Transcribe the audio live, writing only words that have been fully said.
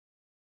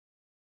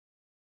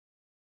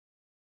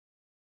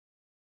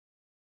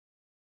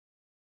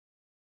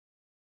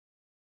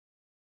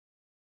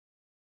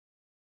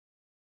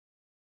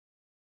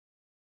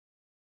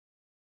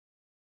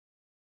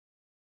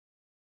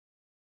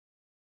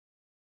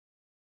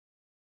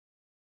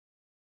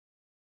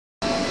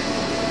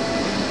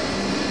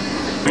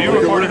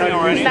learning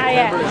already? Not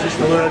yet. Just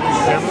to learn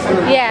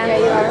Yeah.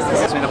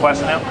 Ask me the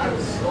question now.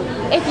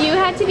 If you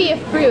had to be a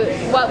fruit,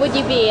 what would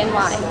you be and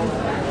why?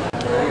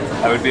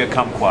 I would be a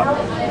kumquat.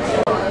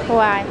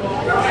 Why?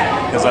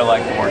 Because I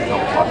like the word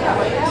kumquat.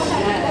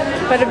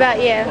 What about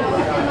you?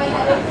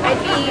 I'd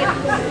be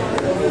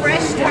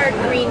fresh tart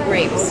green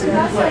grapes.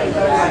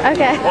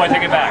 Okay. Oh, I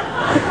take it back.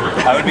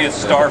 I would be a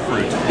star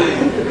fruit. A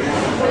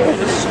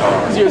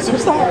star. You're a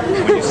superstar.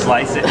 When you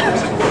slice it,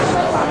 it's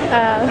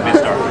I'd be a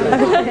star fruit.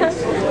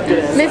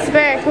 Miss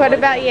Burke, what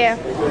about you?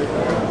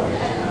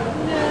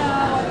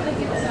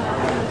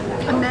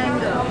 A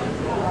mango.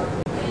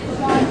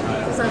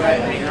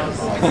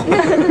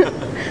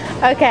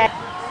 Okay.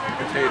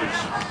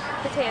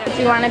 Potatoes.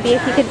 Do you want to be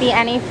if you could be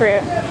any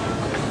fruit?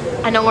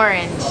 An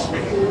orange.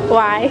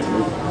 Why?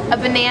 A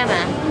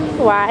banana.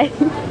 Why?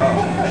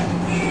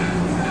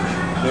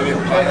 Maybe a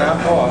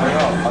pineapple? I don't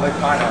know. I like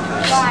pineapple.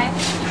 Why?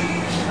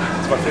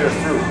 It's my favorite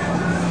fruit.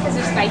 Is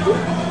it spicy?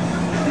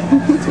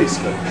 It tastes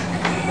good.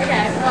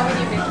 Okay, what would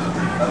you be?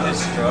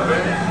 It's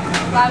strawberry.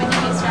 Why would you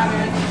be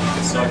strawberry?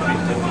 It's so cream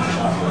dipped in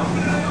chocolate.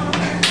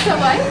 So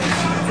what?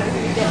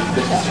 Dipped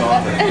in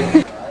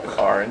chocolate.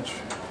 Orange.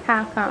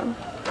 How come?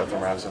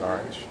 Nothing rhymes with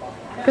orange.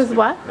 Because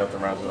what?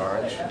 Nothing rhymes with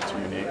orange. It's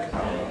unique. I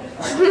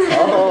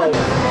don't know.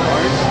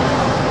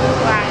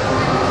 Why?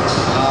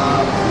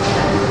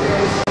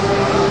 I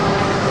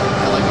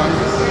like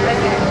oranges.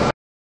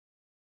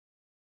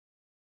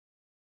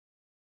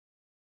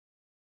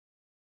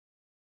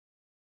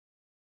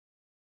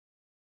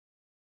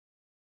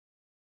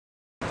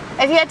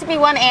 If you had to be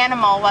one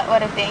animal, what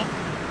would it be? A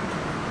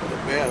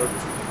bear.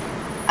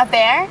 A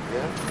bear?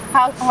 Yeah.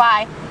 How?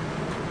 Why?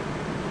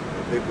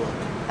 A big one.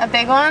 A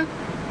big one?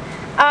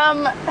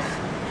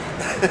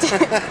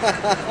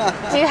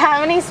 Do you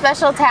have any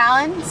special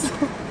talents?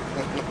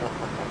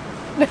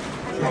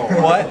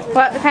 What?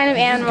 What kind of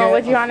animal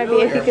would you want to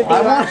be if you could be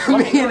I one?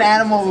 want to be an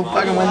animal who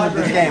fucking wins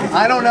this game.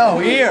 I don't know.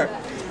 Here.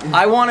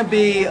 I want to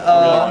be a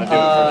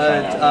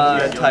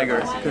tiger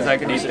because I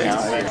could eat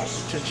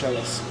things.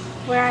 Chinchillas.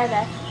 Where are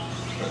they?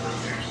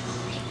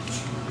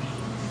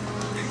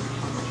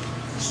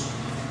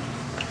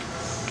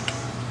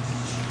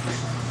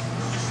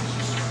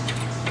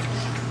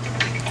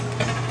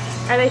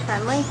 Are they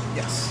friendly?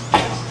 Yes.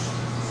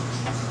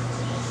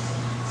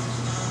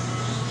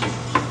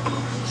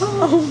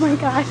 Oh my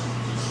god.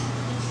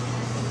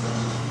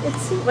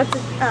 It's what's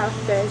it? Oh,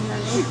 there's no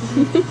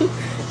name.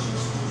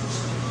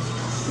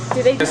 Do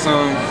they? It's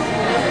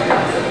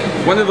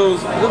one of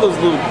those little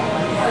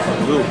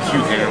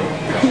cute animals.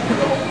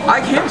 I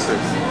like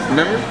hamsters.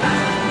 Remember?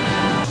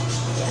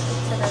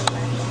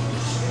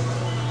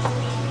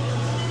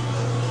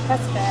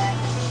 That's bad.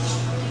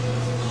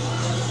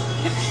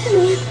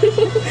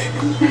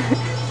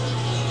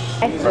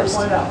 First.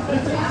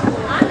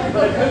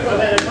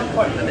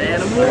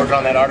 Working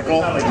on that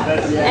article.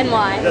 And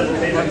why?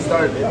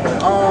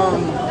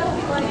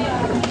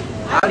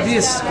 I'd be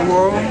a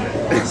squirrel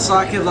so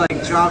I could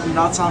like drop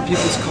nuts on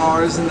people's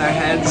cars and their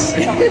heads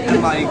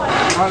and like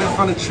run in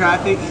front of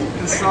traffic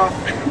and stuff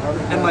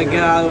and like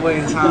get out of the way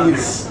in time.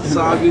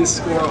 So I'd be a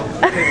squirrel.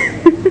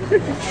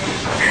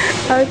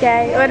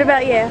 Okay. What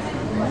about you?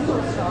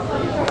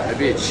 I'd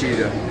be a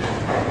cheetah.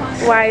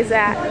 Why is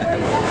that?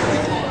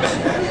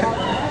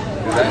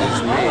 That's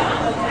just me.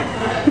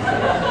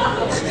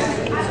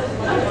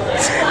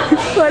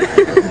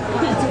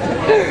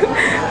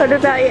 What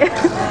about you?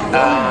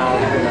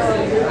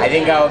 I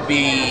think I would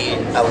be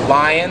a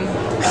lion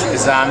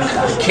because I'm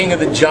the king of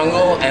the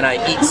jungle and I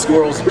eat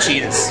squirrels and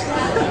cheetahs.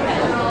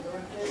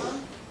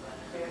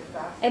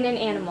 And an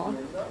animal.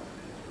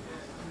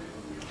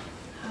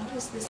 How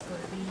does this go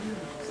to be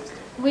used?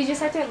 We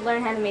just have to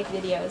learn how to make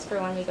videos for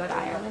when we go to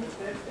Ireland.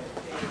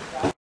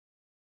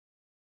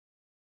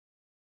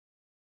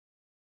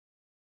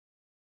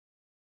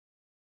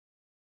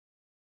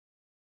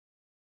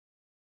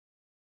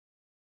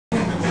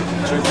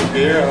 Drinking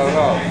beer? I don't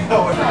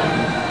know.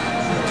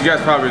 You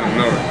guys probably don't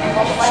know her.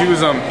 She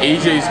was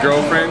AJ's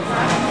girlfriend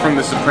from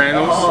The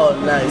Sopranos. Oh,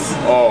 nice.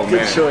 Oh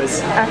Good man.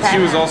 choice. Okay. She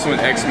was also in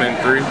X-Men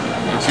 3,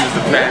 and she was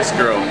the fast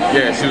girl.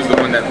 Yeah, she was the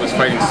one that was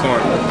fighting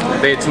Storm.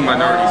 They had two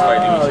minorities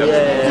fighting each other.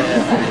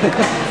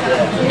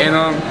 And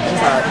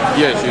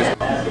yeah, she was.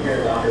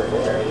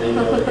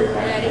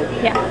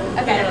 Yeah.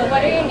 Okay, well,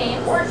 what are your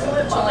names?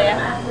 Julia.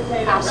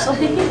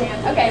 Ashley.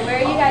 Okay, where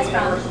are you guys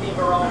from?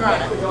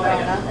 Verona.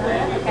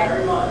 Okay.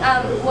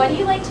 What do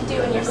you like to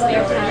do in your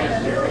spare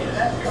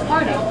time?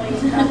 Party.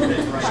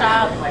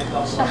 Shop.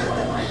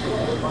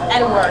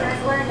 And work.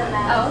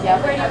 Oh, okay.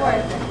 Where do you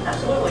work?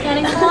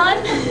 Scanning salon?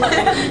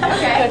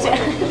 Okay. I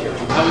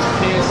was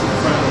pissed in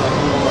front of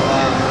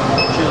the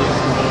whole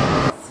cheerleading.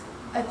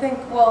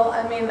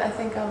 I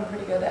think I'm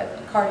pretty good at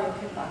cardio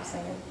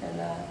kickboxing, and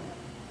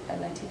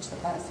I teach the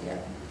class here.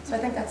 So I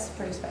think that's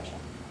pretty special.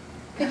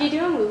 Could you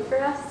do a move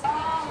for us?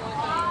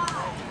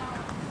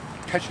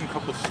 Catching a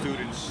couple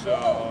students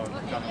down the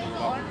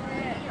block.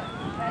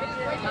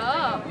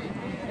 Oh.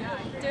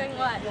 Doing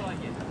what?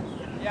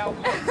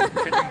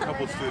 Catching a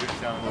couple students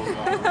down the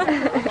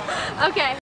block. Okay.